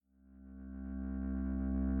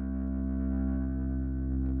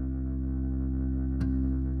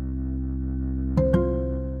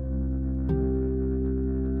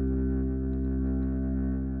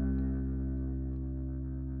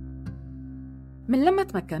من لما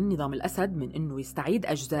تمكن نظام الأسد من أنه يستعيد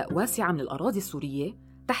أجزاء واسعة من الأراضي السورية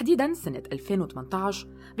تحديداً سنة 2018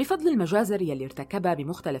 بفضل المجازر يلي ارتكبها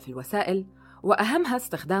بمختلف الوسائل، وأهمها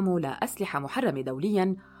استخدامه لأسلحة محرمة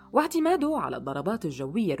دولياً واعتماده على الضربات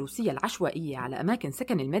الجوية الروسية العشوائية على أماكن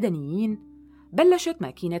سكن المدنيين، بلشت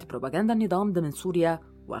ماكينة بروباغندا النظام ضمن سوريا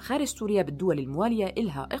وخارج سوريا بالدول الموالية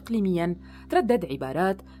إلها إقليمياً تردد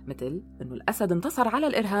عبارات مثل أنه الأسد انتصر على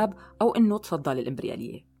الإرهاب أو أنه تصدى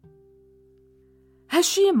للإمبريالية.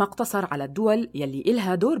 هالشي ما اقتصر على الدول يلي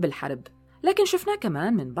إلها دور بالحرب، لكن شفناه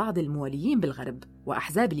كمان من بعض المواليين بالغرب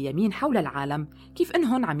وأحزاب اليمين حول العالم كيف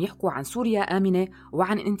إنهم عم يحكوا عن سوريا آمنة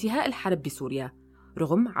وعن انتهاء الحرب بسوريا،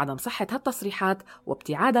 رغم عدم صحة هالتصريحات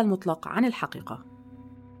وابتعادها المطلق عن الحقيقة.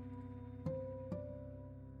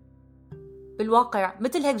 بالواقع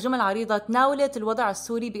مثل هيك جمل عريضة تناولت الوضع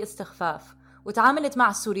السوري باستخفاف، وتعاملت مع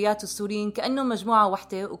السوريات والسوريين كأنهم مجموعة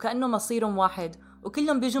واحدة وكأنه مصيرهم واحد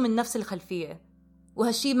وكلهم بيجوا من نفس الخلفية.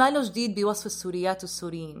 وهالشي ما له جديد بوصف السوريات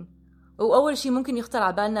والسوريين. وأول شي ممكن يخطر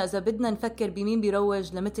على بالنا إذا بدنا نفكر بمين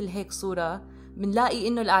بيروج لمثل هيك صورة، منلاقي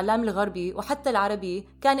إنه الإعلام الغربي وحتى العربي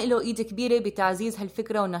كان له إيد كبيرة بتعزيز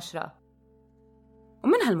هالفكرة ونشرها.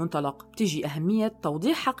 ومن هالمنطلق بتيجي أهمية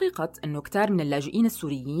توضيح حقيقة أنه كتار من اللاجئين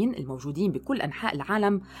السوريين الموجودين بكل أنحاء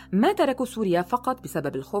العالم ما تركوا سوريا فقط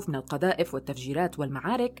بسبب الخوف من القذائف والتفجيرات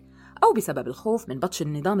والمعارك، أو بسبب الخوف من بطش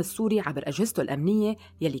النظام السوري عبر أجهزته الأمنية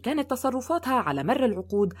يلي كانت تصرفاتها على مر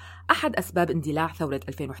العقود أحد أسباب اندلاع ثورة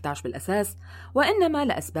 2011 بالأساس، وإنما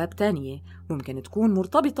لأسباب تانية ممكن تكون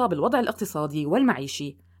مرتبطة بالوضع الاقتصادي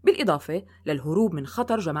والمعيشي، بالإضافة للهروب من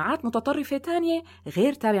خطر جماعات متطرفة تانية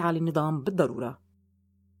غير تابعة للنظام بالضرورة.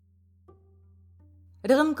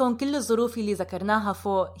 رغم كون كل الظروف اللي ذكرناها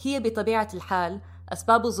فوق هي بطبيعة الحال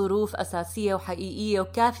أسباب ظروف أساسية وحقيقية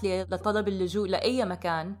وكافية لطلب اللجوء لأي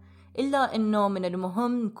مكان، إلا إنه من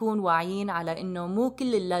المهم نكون واعيين على إنه مو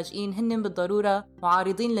كل اللاجئين هن بالضرورة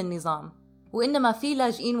معارضين للنظام، وإنما في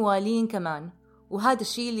لاجئين موالين كمان، وهذا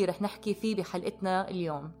الشيء اللي رح نحكي فيه بحلقتنا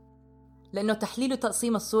اليوم، لأنه تحليل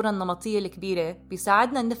وتقسيم الصورة النمطية الكبيرة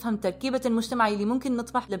بيساعدنا نفهم تركيبة المجتمع اللي ممكن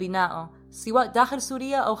نطمح لبنائه سواء داخل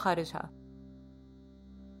سوريا أو خارجها.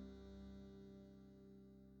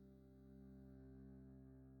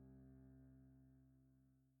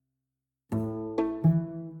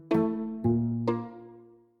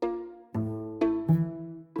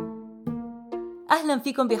 أهلاً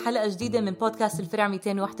فيكم بحلقة جديدة من بودكاست الفرع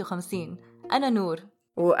 251. أنا نور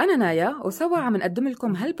وأنا نايا، وسوا عم نقدم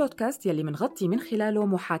لكم هالبودكاست يلي منغطي من خلاله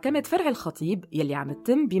محاكمة فرع الخطيب يلي عم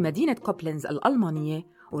تتم بمدينة كوبلنز الألمانية،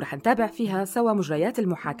 ورح نتابع فيها سوا مجريات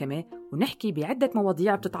المحاكمة ونحكي بعدة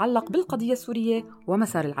مواضيع بتتعلق بالقضية السورية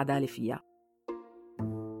ومسار العدالة فيها.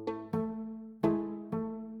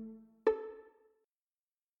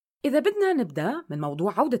 إذا بدنا نبدأ من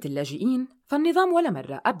موضوع عودة اللاجئين، فالنظام ولا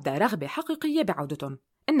مرة أبدى رغبة حقيقية بعودتهم،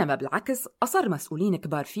 إنما بالعكس أصر مسؤولين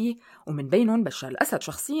كبار فيه ومن بينهم بشار الأسد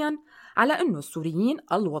شخصياً على أنه السوريين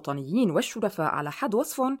الوطنيين والشرفاء على حد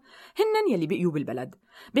وصفهم هنن يلي بقيوا بالبلد،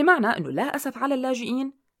 بمعنى أنه لا أسف على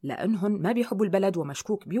اللاجئين لأنهم ما بيحبوا البلد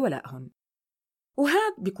ومشكوك بولائهم.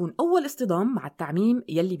 وهذا بيكون أول اصطدام مع التعميم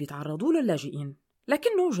يلي بيتعرضوا له اللاجئين،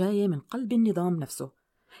 لكنه جاي من قلب النظام نفسه.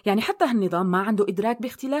 يعني حتى هالنظام ما عنده إدراك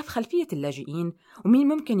باختلاف خلفية اللاجئين ومين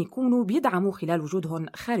ممكن يكونوا بيدعموا خلال وجودهم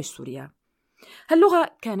خارج سوريا. هاللغة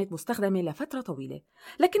كانت مستخدمة لفترة طويلة،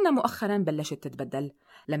 لكنها مؤخراً بلشت تتبدل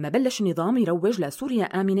لما بلش النظام يروج لسوريا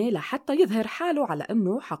آمنة لحتى يظهر حاله على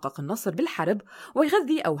أنه حقق النصر بالحرب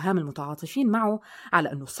ويغذي أوهام المتعاطفين معه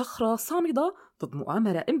على أنه صخرة صامدة ضد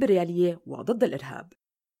مؤامرة إمبريالية وضد الإرهاب.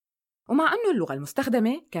 ومع أنه اللغة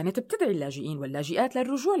المستخدمة كانت بتدعي اللاجئين واللاجئات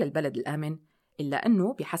للرجوع للبلد الآمن، إلا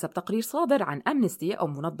أنه بحسب تقرير صادر عن أمنستي أو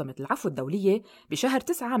منظمة العفو الدولية بشهر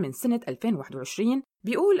 9 من سنة 2021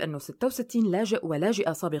 بيقول أنه 66 لاجئ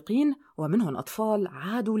ولاجئة سابقين ومنهم أطفال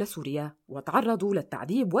عادوا لسوريا وتعرضوا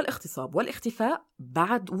للتعذيب والاغتصاب والاختفاء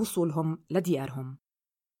بعد وصولهم لديارهم.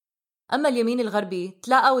 أما اليمين الغربي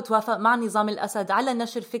تلاقى وتوافق مع نظام الأسد على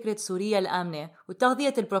نشر فكرة سوريا الآمنة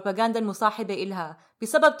وتغذية البروباغندا المصاحبة إلها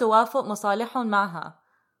بسبب توافق مصالحهم معها،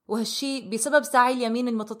 وهالشي بسبب سعي اليمين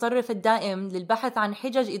المتطرف الدائم للبحث عن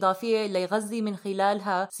حجج إضافية ليغذي من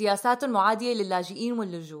خلالها سياسات معادية للاجئين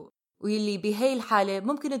واللجوء، واللي بهي الحالة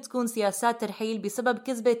ممكن تكون سياسات ترحيل بسبب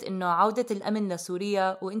كذبة إنه عودة الأمن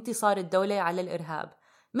لسوريا وانتصار الدولة على الإرهاب،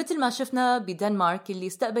 مثل ما شفنا بدنمارك اللي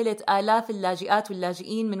استقبلت آلاف اللاجئات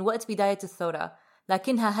واللاجئين من وقت بداية الثورة،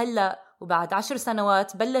 لكنها هلأ وبعد 10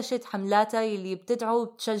 سنوات بلشت حملاتها اللي بتدعو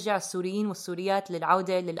وتشجع السوريين والسوريات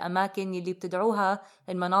للعودة للأماكن اللي بتدعوها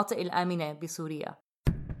المناطق الآمنة بسوريا.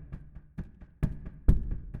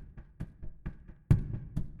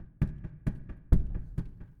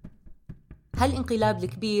 هالانقلاب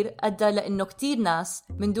الكبير أدى لأنه كتير ناس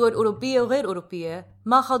من دول أوروبية وغير أوروبية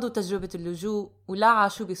ما خاضوا تجربة اللجوء ولا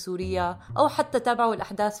عاشوا بسوريا أو حتى تابعوا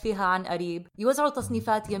الأحداث فيها عن قريب يوزعوا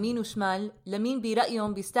تصنيفات يمين وشمال لمين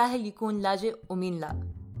برأيهم بيستاهل يكون لاجئ ومين لا.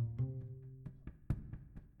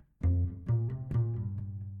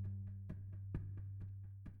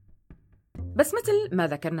 بس مثل ما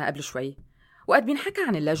ذكرنا قبل شوي، وقت بينحكى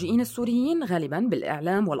عن اللاجئين السوريين غالباً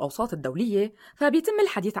بالإعلام والأوساط الدولية فبيتم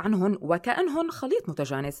الحديث عنهم وكأنهم خليط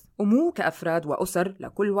متجانس ومو كأفراد وأسر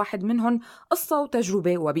لكل واحد منهم قصة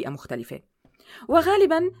وتجربة وبيئة مختلفة.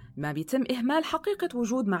 وغالباً ما بيتم إهمال حقيقة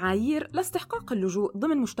وجود معايير لاستحقاق اللجوء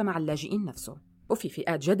ضمن مجتمع اللاجئين نفسه. وفي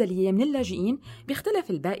فئات جدلية من اللاجئين بيختلف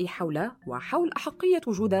الباقي حولها وحول أحقية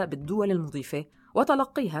وجودها بالدول المضيفة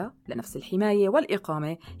وتلقيها لنفس الحماية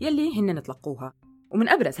والإقامة يلي هن تلقوها. ومن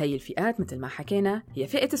أبرز هاي الفئات مثل ما حكينا هي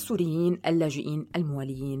فئة السوريين اللاجئين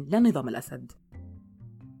المواليين لنظام الأسد.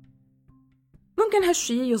 ممكن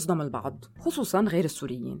هالشي يصدم البعض خصوصاً غير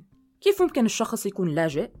السوريين. كيف ممكن الشخص يكون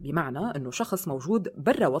لاجئ بمعنى أنه شخص موجود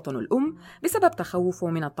برا وطنه الأم بسبب تخوفه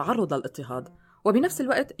من التعرض للاضطهاد، وبنفس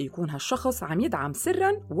الوقت يكون هالشخص عم يدعم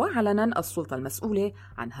سراً وعلناً السلطة المسؤولة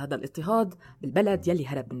عن هذا الاضطهاد بالبلد يلي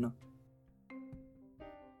هرب منه؟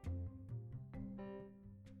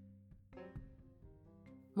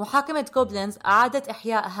 محاكمة كوبلنز أعادت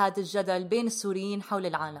إحياء هذا الجدل بين السوريين حول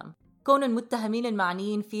العالم، كون المتهمين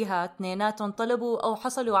المعنيين فيها اثنيناتهم طلبوا أو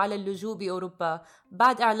حصلوا على اللجوء بأوروبا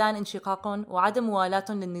بعد إعلان انشقاقهم وعدم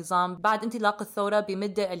موالاتهم للنظام بعد انطلاق الثورة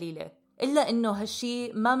بمدة قليلة، إلا إنه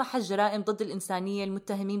هالشي ما محى جرائم ضد الإنسانية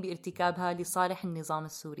المتهمين بارتكابها لصالح النظام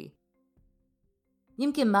السوري.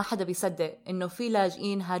 يمكن ما حدا بيصدق إنه في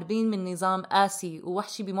لاجئين هاربين من نظام قاسي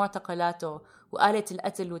ووحشي بمعتقلاته وآلة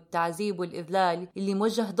القتل والتعذيب والإذلال اللي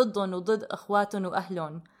موجه ضدهم وضد أخواتهم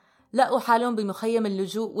وأهلهم، لقوا حالهم بمخيم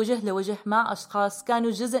اللجوء وجه لوجه مع أشخاص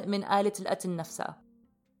كانوا جزء من آلة القتل نفسها.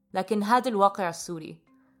 لكن هذا الواقع السوري،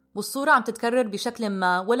 والصورة عم تتكرر بشكل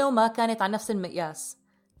ما ولو ما كانت على نفس المقياس.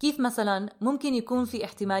 كيف مثلا ممكن يكون في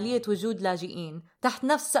احتمالية وجود لاجئين تحت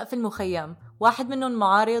نفس سقف المخيم، واحد منهم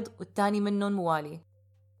معارض والتاني منهم موالي؟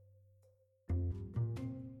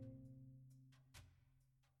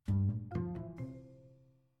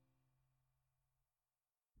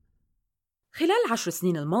 خلال 10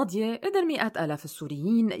 سنين الماضية قدر مئات آلاف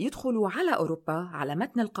السوريين يدخلوا على أوروبا على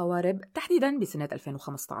متن القوارب تحديداً بسنة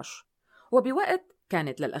 2015، وبوقت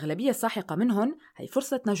كانت للأغلبية الساحقة منهم هي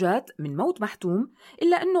فرصة نجاة من موت محتوم،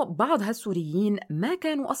 إلا أنه بعض هالسوريين ما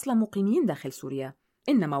كانوا أصلاً مقيمين داخل سوريا،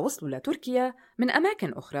 إنما وصلوا لتركيا من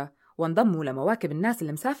أماكن أخرى وانضموا لمواكب الناس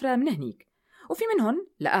اللي مسافرة من هنيك، وفي منهم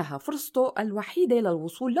لقاها فرصته الوحيدة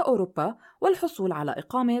للوصول لأوروبا والحصول على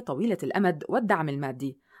إقامة طويلة الأمد والدعم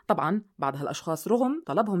المادي. طبعاً بعض هالأشخاص رغم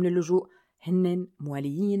طلبهم للجوء هن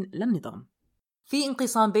مواليين للنظام. في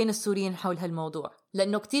انقسام بين السوريين حول هالموضوع،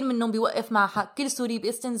 لأنه كتير منهم بيوقف مع حق كل سوري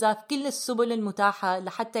باستنزاف كل السبل المتاحة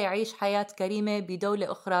لحتى يعيش حياة كريمة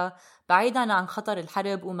بدولة أخرى بعيداً عن خطر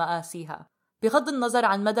الحرب ومآسيها، بغض النظر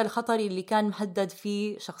عن مدى الخطر اللي كان مهدد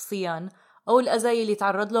فيه شخصياً أو الأذى اللي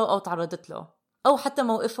تعرض له أو تعرضت له أو حتى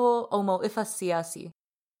موقفه أو موقفها السياسي.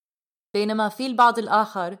 بينما في البعض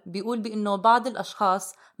الآخر بيقول بأنه بعض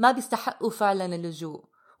الأشخاص ما بيستحقوا فعلاً اللجوء،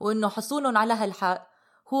 وأنه حصولهم على هالحق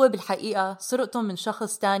هو بالحقيقة سرقتهم من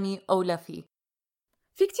شخص تاني أولى فيه.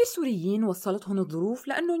 في كتير سوريين وصلتهم الظروف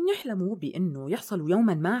لأنه يحلموا بأنه يحصلوا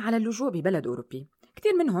يوماً ما على اللجوء ببلد أوروبي.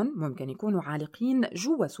 كتير منهم ممكن يكونوا عالقين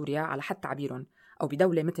جوا سوريا على حد تعبيرهم أو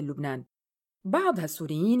بدولة مثل لبنان. بعض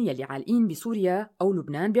هالسوريين يلي عالقين بسوريا أو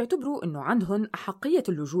لبنان بيعتبروا أنه عندهم أحقية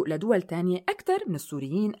اللجوء لدول تانية أكثر من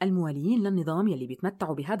السوريين المواليين للنظام يلي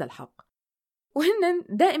بيتمتعوا بهذا الحق، وهن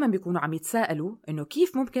دائما بيكونوا عم يتساءلوا أنه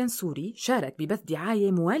كيف ممكن سوري شارك ببث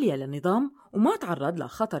دعاية موالية للنظام وما تعرض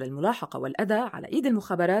لخطر الملاحقة والأذى على إيد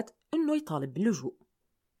المخابرات أنه يطالب باللجوء.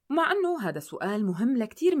 مع أنه هذا سؤال مهم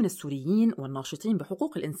لكتير من السوريين والناشطين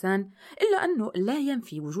بحقوق الإنسان، إلا أنه لا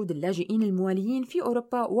ينفي وجود اللاجئين المواليين في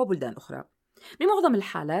أوروبا وبلدان أخرى. بمعظم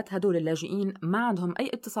الحالات هدول اللاجئين ما عندهم أي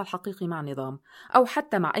اتصال حقيقي مع النظام أو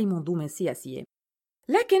حتى مع أي منظومة سياسية،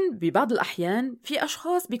 لكن ببعض الأحيان في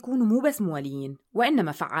أشخاص بيكونوا مو بس مواليين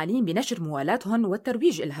وإنما فعالين بنشر موالاتهم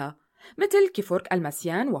والترويج إلها، مثل كيفورك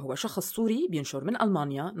الماسيان، وهو شخص سوري بينشر من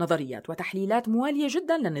ألمانيا نظريات وتحليلات موالية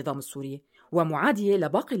جدا للنظام السوري ومعادية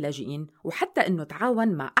لباقي اللاجئين، وحتى أنه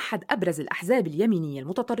تعاون مع أحد أبرز الأحزاب اليمينية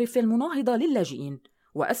المتطرفة المناهضة للاجئين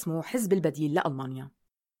واسمه حزب البديل لألمانيا.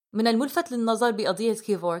 من الملفت للنظر بقضية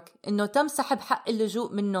كيفورك إنه تم سحب حق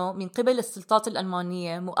اللجوء منه من قبل السلطات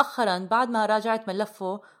الألمانية مؤخراً بعد ما راجعت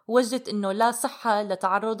ملفه ووجدت إنه لا صحة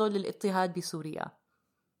لتعرضه للاضطهاد بسوريا.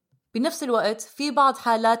 بنفس الوقت في بعض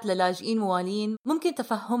حالات للاجئين موالين ممكن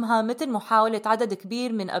تفهمها مثل محاولة عدد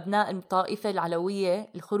كبير من أبناء الطائفة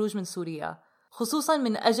العلوية الخروج من سوريا، خصوصاً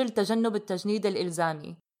من أجل تجنب التجنيد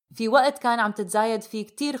الإلزامي في وقت كان عم تتزايد فيه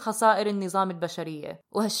كتير خسائر النظام البشرية،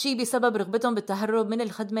 وهالشي بسبب رغبتهم بالتهرب من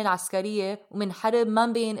الخدمة العسكرية ومن حرب ما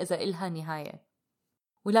مبين إذا إلها نهاية.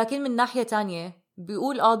 ولكن من ناحية تانية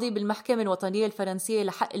بيقول قاضي بالمحكمة الوطنية الفرنسية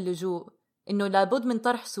لحق اللجوء إنه لابد من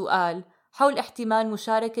طرح سؤال حول احتمال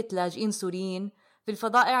مشاركة لاجئين سوريين في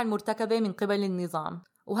الفظائع المرتكبة من قبل النظام،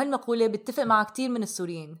 وهالمقولة بتفق مع كتير من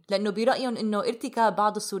السوريين لأنه برأيهم إنه ارتكاب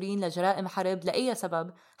بعض السوريين لجرائم حرب لأي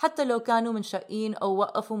سبب حتى لو كانوا منشقين أو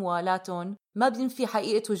وقفوا موالاتهم ما بينفي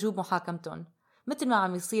حقيقة وجوب محاكمتهم، مثل ما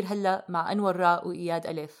عم يصير هلأ مع أنور راء وإياد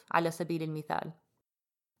ألف على سبيل المثال.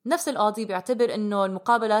 نفس القاضي بيعتبر إنه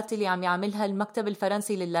المقابلات اللي عم يعملها المكتب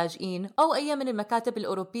الفرنسي للاجئين أو أي من المكاتب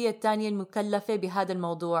الأوروبية التانية المكلفة بهذا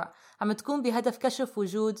الموضوع عم تكون بهدف كشف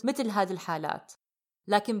وجود مثل هذه الحالات،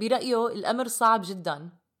 لكن برأيه الأمر صعب جداً،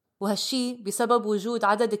 وهالشي بسبب وجود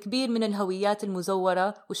عدد كبير من الهويات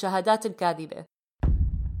المزورة وشهادات الكاذبة.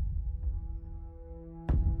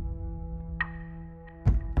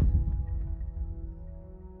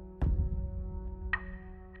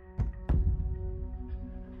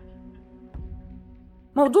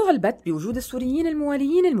 موضوع البت بوجود السوريين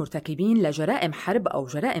المواليين المرتكبين لجرائم حرب أو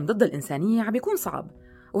جرائم ضد الإنسانية عم بيكون صعب،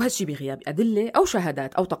 وهالشي بغياب أدلة أو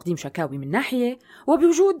شهادات أو تقديم شكاوي من ناحية،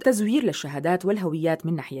 وبوجود تزوير للشهادات والهويات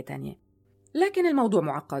من ناحية تانية. لكن الموضوع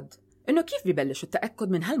معقد، إنه كيف ببلش التأكد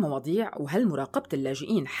من هالمواضيع وهل مراقبة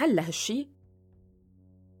اللاجئين حل لهالشي؟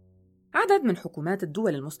 عدد من حكومات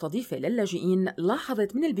الدول المستضيفة للاجئين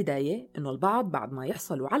لاحظت من البداية إنه البعض بعد ما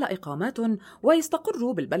يحصلوا على إقاماتهم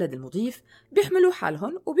ويستقروا بالبلد المضيف بيحملوا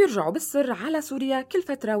حالهم وبيرجعوا بالسر على سوريا كل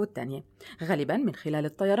فترة والتانية، غالباً من خلال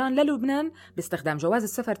الطيران للبنان باستخدام جواز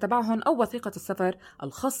السفر تبعهم أو وثيقة السفر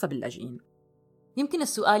الخاصة باللاجئين. يمكن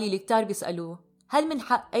السؤال اللي كتار بيسألوه، هل من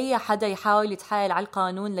حق أي حدا يحاول يتحايل على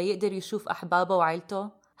القانون ليقدر يشوف أحبابه وعائلته؟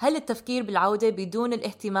 هل التفكير بالعودة بدون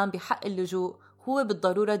الاهتمام بحق اللجوء هو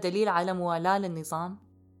بالضرورة دليل على موالاة للنظام؟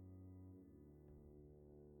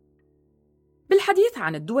 بالحديث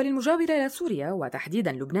عن الدول المجاورة لسوريا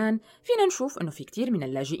وتحديداً لبنان، فينا نشوف أنه في كتير من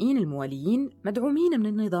اللاجئين المواليين مدعومين من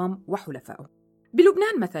النظام وحلفائه.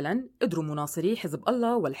 بلبنان مثلاً قدروا مناصري حزب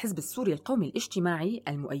الله والحزب السوري القومي الاجتماعي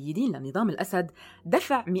المؤيدين لنظام الأسد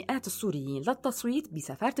دفع مئات السوريين للتصويت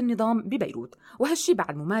بسفارة النظام ببيروت، وهالشي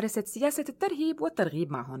بعد ممارسة سياسة الترهيب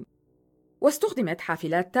والترغيب معهم. واستخدمت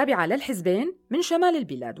حافلات تابعة للحزبين من شمال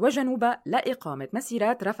البلاد وجنوبها لإقامة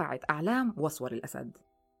مسيرات رفعت أعلام وصور الأسد.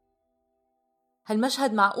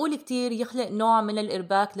 هالمشهد معقول كتير يخلق نوع من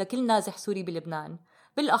الإرباك لكل نازح سوري بلبنان،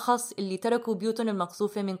 بالأخص اللي تركوا بيوتهم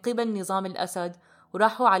المقصوفة من قبل نظام الأسد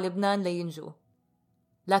وراحوا على لبنان لينجوا.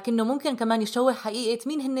 لكنه ممكن كمان يشوه حقيقة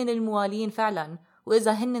مين هن الموالين فعلاً،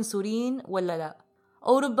 وإذا هن سوريين ولا لا.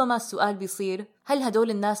 أو ربما السؤال بيصير، هل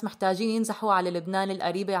هدول الناس محتاجين ينزحوا على لبنان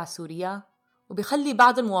القريبة على سوريا؟ وبيخلي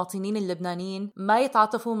بعض المواطنين اللبنانيين ما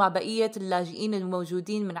يتعاطفوا مع بقية اللاجئين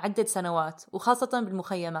الموجودين من عدة سنوات وخاصة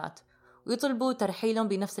بالمخيمات، ويطلبوا ترحيلهم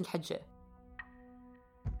بنفس الحجة.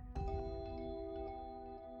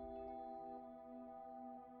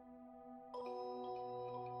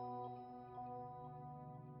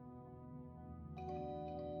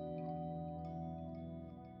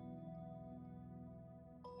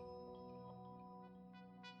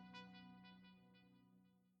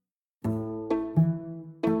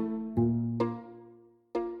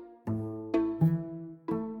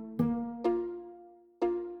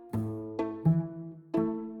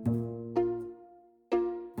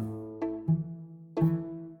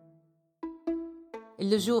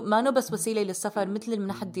 اللجوء ما بس وسيلة للسفر مثل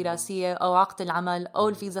المنح الدراسية أو عقد العمل أو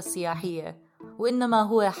الفيزا السياحية، وإنما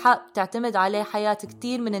هو حق تعتمد عليه حياة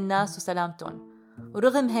كتير من الناس وسلامتهم،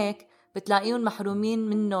 ورغم هيك بتلاقيهم محرومين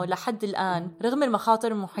منه لحد الآن رغم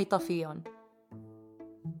المخاطر المحيطة فيهم.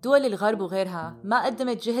 دول الغرب وغيرها ما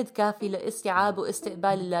قدمت جهد كافي لاستيعاب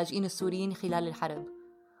واستقبال اللاجئين السوريين خلال الحرب،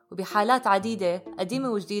 وبحالات عديدة قديمة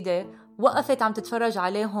وجديدة وقفت عم تتفرج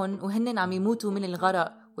عليهم وهن عم يموتوا من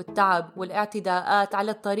الغرق والتعب والاعتداءات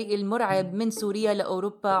على الطريق المرعب من سوريا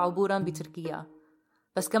لأوروبا عبوراً بتركيا.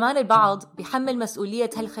 بس كمان البعض بيحمل مسؤولية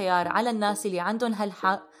هالخيار على الناس اللي عندهم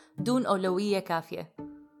هالحق دون أولوية كافية.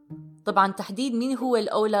 طبعاً تحديد مين هو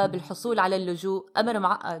الأولى بالحصول على اللجوء أمر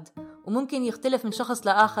معقد، وممكن يختلف من شخص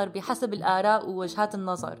لآخر بحسب الآراء ووجهات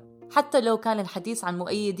النظر، حتى لو كان الحديث عن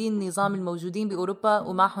مؤيدين النظام الموجودين بأوروبا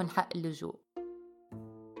ومعهم حق اللجوء.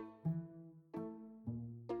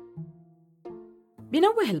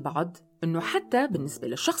 بينوه البعض إنه حتى بالنسبة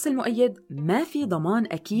للشخص المؤيد ما في ضمان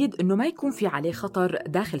أكيد إنه ما يكون في عليه خطر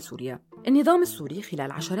داخل سوريا، النظام السوري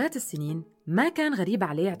خلال عشرات السنين ما كان غريب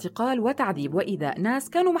عليه اعتقال وتعذيب وإيذاء ناس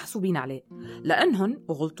كانوا محسوبين عليه لأنهم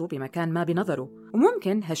غلطوا بمكان ما بنظره،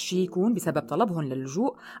 وممكن هالشي يكون بسبب طلبهم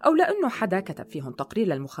للجوء أو لأنه حدا كتب فيهم تقرير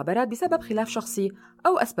للمخابرات بسبب خلاف شخصي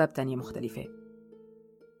أو أسباب تانية مختلفة.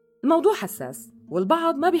 الموضوع حساس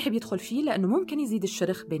والبعض ما بيحب يدخل فيه لأنه ممكن يزيد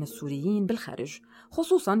الشرخ بين السوريين بالخارج،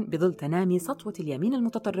 خصوصاً بظل تنامي سطوة اليمين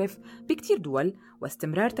المتطرف بكتير دول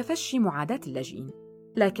واستمرار تفشي معاداة اللاجئين.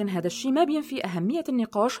 لكن هذا الشيء ما بينفي أهمية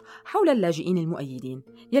النقاش حول اللاجئين المؤيدين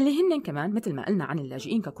يلي هن كمان مثل ما قلنا عن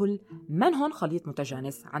اللاجئين ككل منهن خليط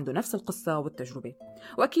متجانس عنده نفس القصة والتجربة.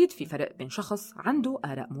 وأكيد في فرق بين شخص عنده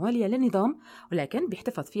آراء موالية للنظام ولكن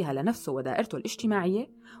بيحتفظ فيها لنفسه ودائرته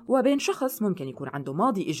الاجتماعية، وبين شخص ممكن يكون عنده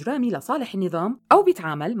ماضي إجرامي لصالح النظام أو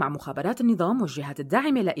بيتعامل مع مخابرات النظام والجهات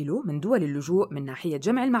الداعمة له من دول اللجوء من ناحية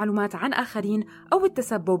جمع المعلومات عن آخرين أو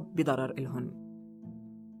التسبب بضرر إلهن.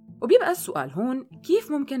 وبيبقى السؤال هون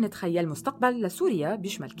كيف ممكن نتخيل مستقبل لسوريا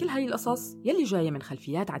بيشمل كل هاي القصص يلي جاية من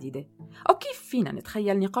خلفيات عديدة، أو كيف فينا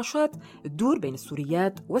نتخيل نقاشات تدور بين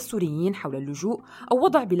السوريات والسوريين حول اللجوء أو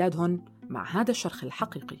وضع بلادهم مع هذا الشرخ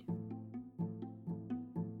الحقيقي.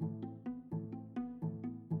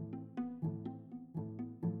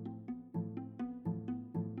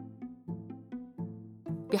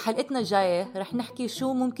 بحلقتنا الجاية رح نحكي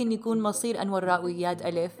شو ممكن يكون مصير أنور راء وإياد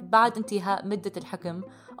ألف بعد انتهاء مدة الحكم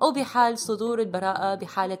أو بحال صدور البراءة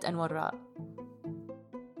بحالة أنور راء.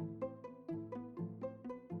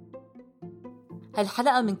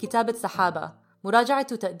 هالحلقة من كتابة سحابة، مراجعة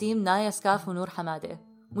وتقديم نايا سكاف ونور حمادة،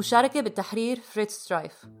 مشاركة بالتحرير فريتز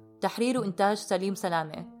سترايف، تحرير وإنتاج سليم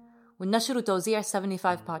سلامة، والنشر وتوزيع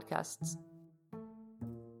 75 بودكاست.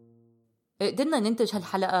 قدرنا ننتج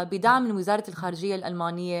هالحلقة بدعم من وزارة الخارجية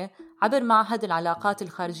الألمانية عبر معهد العلاقات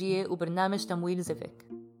الخارجية وبرنامج تمويل زيفيك.